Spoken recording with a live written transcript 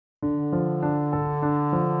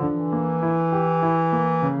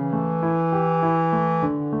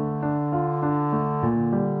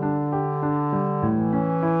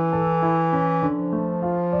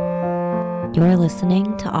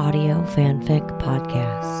listening to Audio Fanfic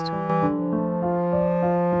Podcast.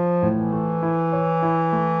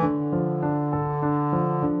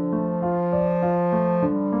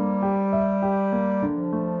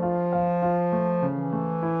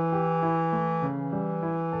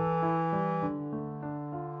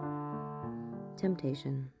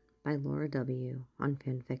 Temptation by Laura W. on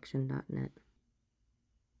fanfiction.net.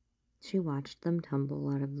 She watched them tumble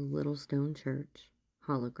out of the little stone church,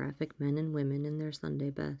 holographic men and women in their Sunday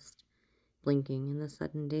best, blinking in the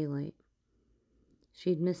sudden daylight.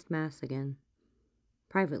 She'd missed Mass again,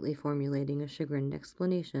 privately formulating a chagrined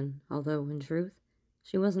explanation, although, in truth,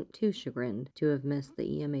 she wasn't too chagrined to have missed the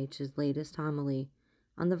EMH's latest homily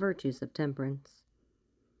on the virtues of temperance.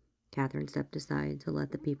 Catherine stepped aside to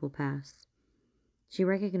let the people pass. She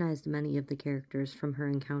recognized many of the characters from her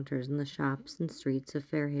encounters in the shops and streets of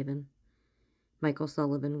Fairhaven. Michael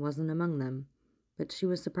Sullivan wasn't among them, but she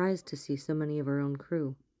was surprised to see so many of her own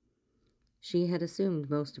crew. She had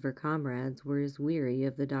assumed most of her comrades were as weary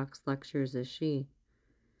of the doc's lectures as she.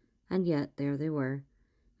 And yet there they were,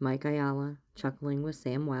 Mike Ayala chuckling with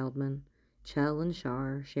Sam Wildman, Chell and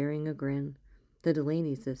Shar sharing a grin, the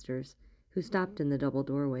Delaney sisters, who stopped in the double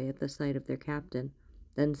doorway at the sight of their captain,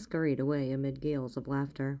 then scurried away amid gales of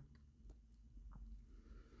laughter.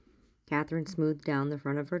 Catherine smoothed down the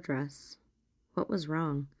front of her dress. What was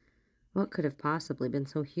wrong? What could have possibly been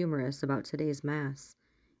so humorous about today's Mass?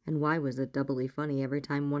 And why was it doubly funny every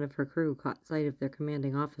time one of her crew caught sight of their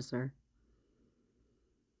commanding officer?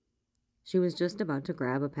 She was just about to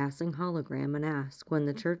grab a passing hologram and ask when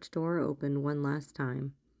the church door opened one last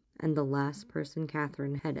time, and the last person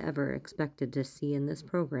Catherine had ever expected to see in this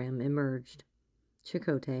program emerged.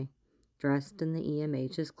 Chakotay, dressed in the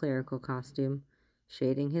EMH's clerical costume,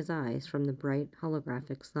 shading his eyes from the bright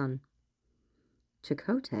holographic sun.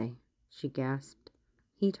 "Chakotay," she gasped.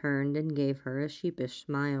 He turned and gave her a sheepish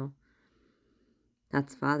smile.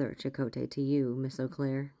 "That's Father Chakotay to you, Miss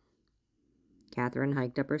O'Clair." Catherine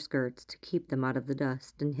hiked up her skirts to keep them out of the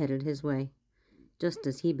dust and headed his way, just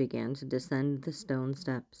as he began to descend the stone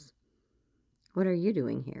steps. "What are you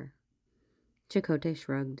doing here?" Chakotay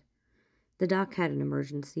shrugged. The doc had an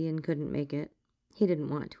emergency and couldn't make it. He didn't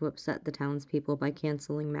want to upset the townspeople by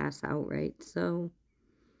canceling Mass outright, so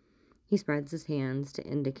he spreads his hands to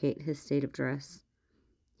indicate his state of dress.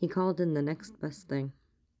 He called in the next best thing.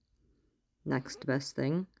 Next best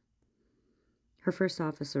thing? Her first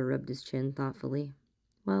officer rubbed his chin thoughtfully.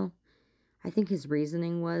 "Well, I think his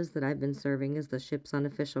reasoning was that I've been serving as the ship's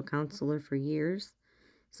unofficial counselor for years,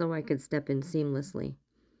 so I could step in seamlessly.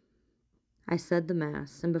 I said the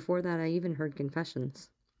Mass, and before that I even heard confessions."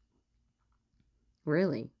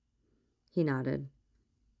 "Really?" He nodded.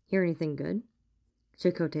 "Hear anything good?"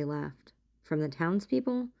 Chakotay laughed. "From the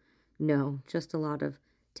townspeople? No, just a lot of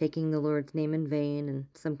taking the Lord's name in vain and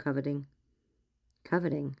some coveting."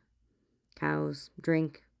 "Coveting?" "Cows,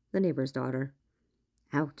 drink, the neighbor's daughter."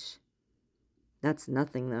 "Ouch." "That's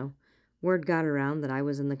nothing, though. Word got around that I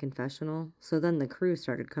was in the confessional, so then the crew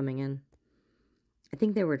started coming in. I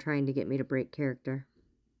think they were trying to get me to break character."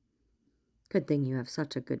 "Good thing you have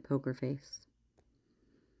such a good poker face."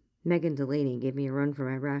 Megan Delaney gave me a run for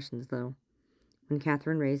my rations, though. When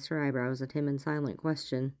Catherine raised her eyebrows at him in silent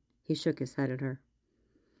question, he shook his head at her.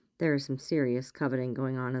 "There is some serious coveting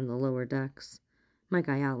going on in the lower decks. Mike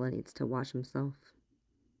Ayala needs to watch himself."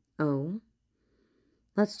 "Oh?"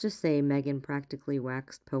 Let's just say Megan practically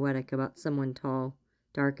waxed poetic about someone tall,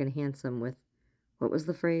 dark, and handsome with, what was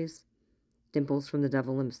the phrase? Dimples from the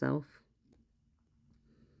devil himself.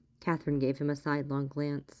 Catherine gave him a sidelong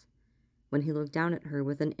glance. When he looked down at her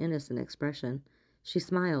with an innocent expression, she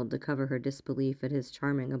smiled to cover her disbelief at his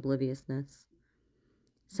charming obliviousness.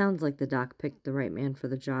 "Sounds like the doc picked the right man for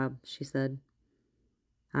the job," she said.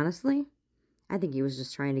 "Honestly, I think he was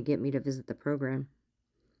just trying to get me to visit the program."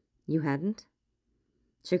 "You hadn't?"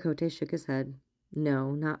 Chakotay shook his head.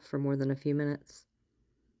 "No, not for more than a few minutes."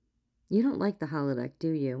 "You don't like the holodeck,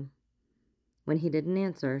 do you?" When he didn't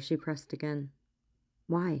answer, she pressed again.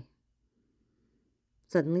 "Why?"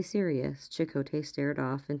 Suddenly serious, Chakotay stared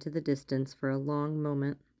off into the distance for a long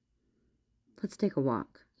moment. "Let's take a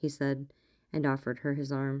walk," he said, and offered her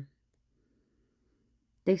his arm.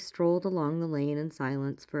 They strolled along the lane in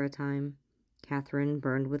silence for a time. Catherine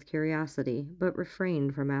burned with curiosity, but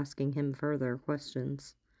refrained from asking him further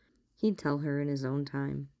questions. He'd tell her in his own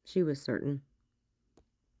time, she was certain.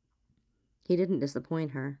 He didn't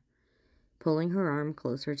disappoint her. Pulling her arm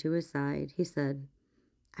closer to his side, he said,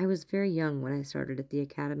 "I was very young when I started at the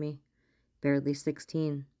academy, barely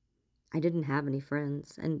 16. I didn't have any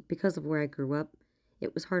friends, and because of where I grew up,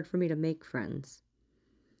 it was hard for me to make friends.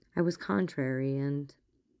 I was contrary and,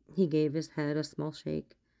 He gave his head a small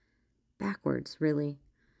shake. Backwards, really.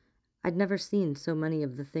 I'd never seen so many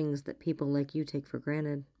of the things that people like you take for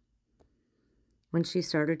granted. When she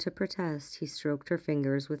started to protest, he stroked her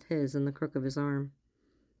fingers with his in the crook of his arm.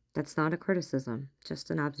 That's not a criticism, just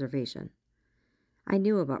an observation. I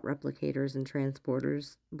knew about replicators and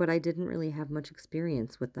transporters, but I didn't really have much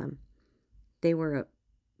experience with them. They were a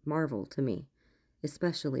marvel to me,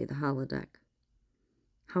 especially the holodeck.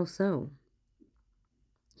 How so?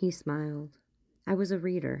 He smiled. I was a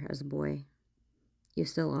reader as a boy. You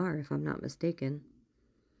still are, if I'm not mistaken.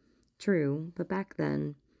 True, but back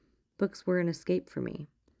then, books were an escape for me.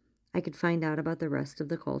 I could find out about the rest of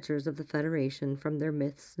the cultures of the Federation from their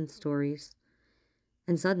myths and stories,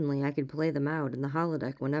 and suddenly I could play them out in the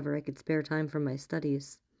holodeck whenever I could spare time from my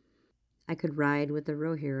studies. I could ride with the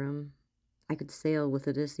Rohirrim. I could sail with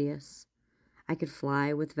Odysseus. I could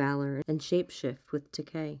fly with Valor and shapeshift with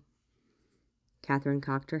Decay. Catherine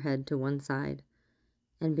cocked her head to one side.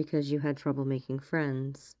 And because you had trouble making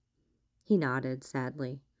friends. He nodded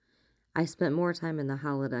sadly. I spent more time in the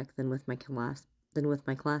holodeck than with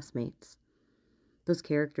my classmates. Those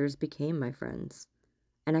characters became my friends,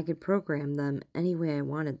 and I could program them any way I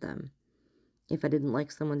wanted them. If I didn't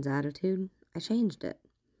like someone's attitude, I changed it.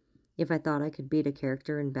 If I thought I could beat a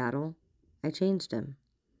character in battle, I changed him.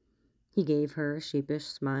 He gave her a sheepish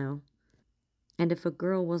smile. And if a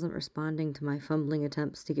girl wasn't responding to my fumbling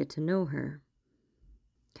attempts to get to know her,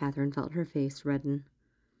 Catherine felt her face redden.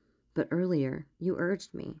 But earlier, you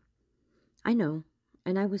urged me. I know,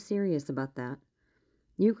 and I was serious about that.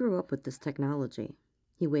 You grew up with this technology.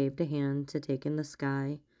 He waved a hand to take in the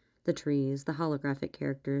sky, the trees, the holographic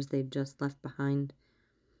characters they'd just left behind,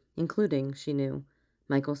 including, she knew,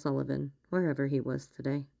 Michael Sullivan, wherever he was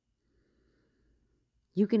today.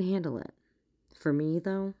 You can handle it. For me,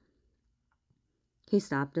 though? He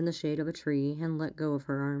stopped in the shade of a tree and let go of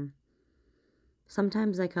her arm.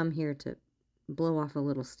 Sometimes I come here to blow off a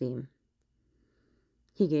little steam.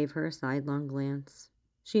 He gave her a sidelong glance.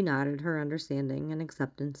 She nodded her understanding and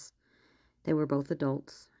acceptance. They were both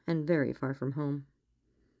adults and very far from home.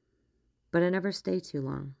 But I never stay too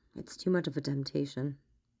long. It's too much of a temptation.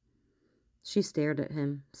 She stared at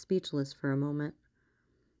him, speechless for a moment.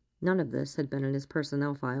 None of this had been in his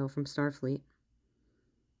personnel file from Starfleet.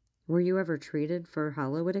 Were you ever treated for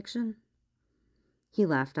holo addiction? He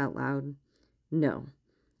laughed out loud. No.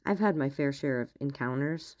 I've had my fair share of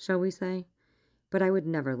encounters, shall we say, but I would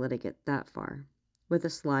never let it get that far. With a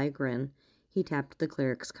sly grin, he tapped the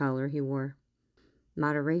cleric's collar he wore.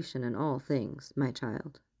 Moderation in all things, my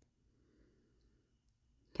child.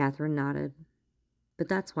 Catherine nodded. But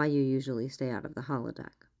that's why you usually stay out of the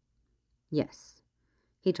holodeck. Yes.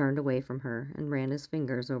 He turned away from her and ran his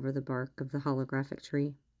fingers over the bark of the holographic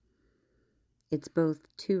tree. It's both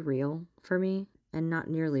too real for me and not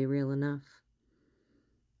nearly real enough.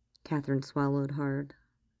 Catherine swallowed hard.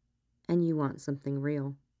 And you want something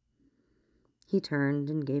real. He turned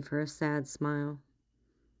and gave her a sad smile.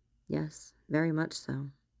 Yes, very much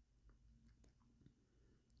so.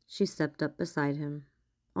 She stepped up beside him,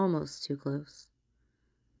 almost too close.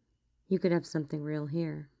 You could have something real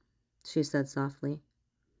here, she said softly.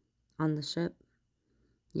 On the ship.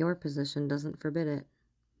 Your position doesn't forbid it.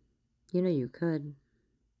 You know you could.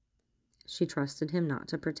 She trusted him not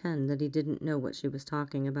to pretend that he didn't know what she was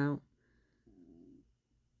talking about.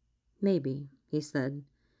 Maybe, he said,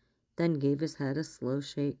 then gave his head a slow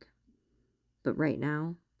shake. But right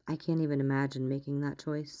now, I can't even imagine making that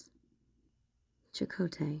choice.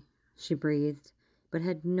 Chakotay, she breathed, but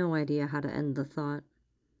had no idea how to end the thought.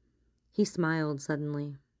 He smiled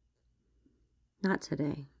suddenly. Not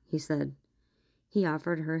today, he said. He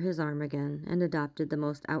offered her his arm again and adopted the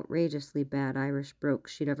most outrageously bad Irish brogue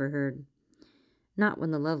she'd ever heard. Not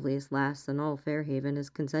when the loveliest lass in all Fairhaven has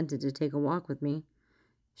consented to take a walk with me.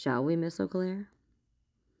 Shall we, Miss O'Clair?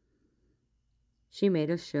 She made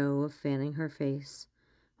a show of fanning her face.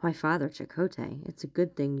 Why, Father Chakotay, it's a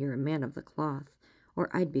good thing you're a man of the cloth, or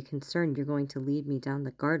I'd be concerned you're going to lead me down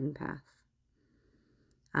the garden path.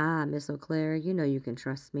 Ah, Miss O'Clair, you know you can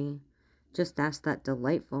trust me. Just ask that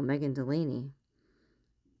delightful Megan Delaney.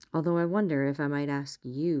 Although I wonder if I might ask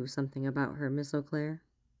you something about her, Miss O'Clair.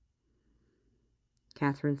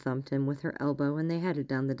 Catherine thumped him with her elbow, and they headed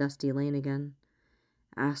down the dusty lane again.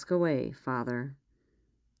 Ask away, Father.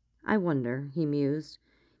 I wonder, he mused,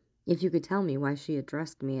 if you could tell me why she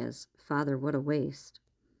addressed me as Father What a Waste.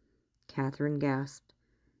 Catherine gasped.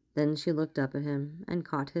 Then she looked up at him and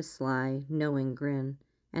caught his sly, knowing grin,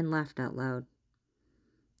 and laughed out loud.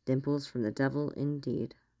 Dimples from the devil,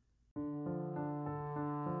 indeed.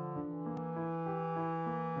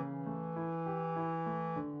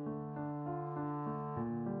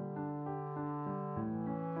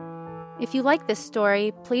 If you like this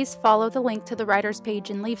story, please follow the link to the writer's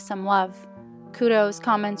page and leave some love. Kudos,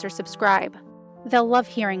 comments, or subscribe. They'll love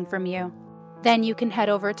hearing from you. Then you can head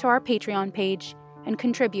over to our Patreon page and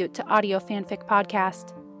contribute to Audio Fanfic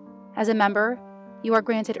Podcast. As a member, you are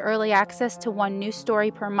granted early access to one new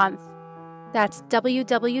story per month. That's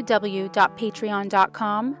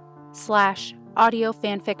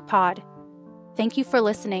www.patreon.com/audiofanficpod. Thank you for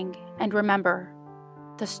listening, and remember,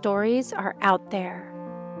 the stories are out there.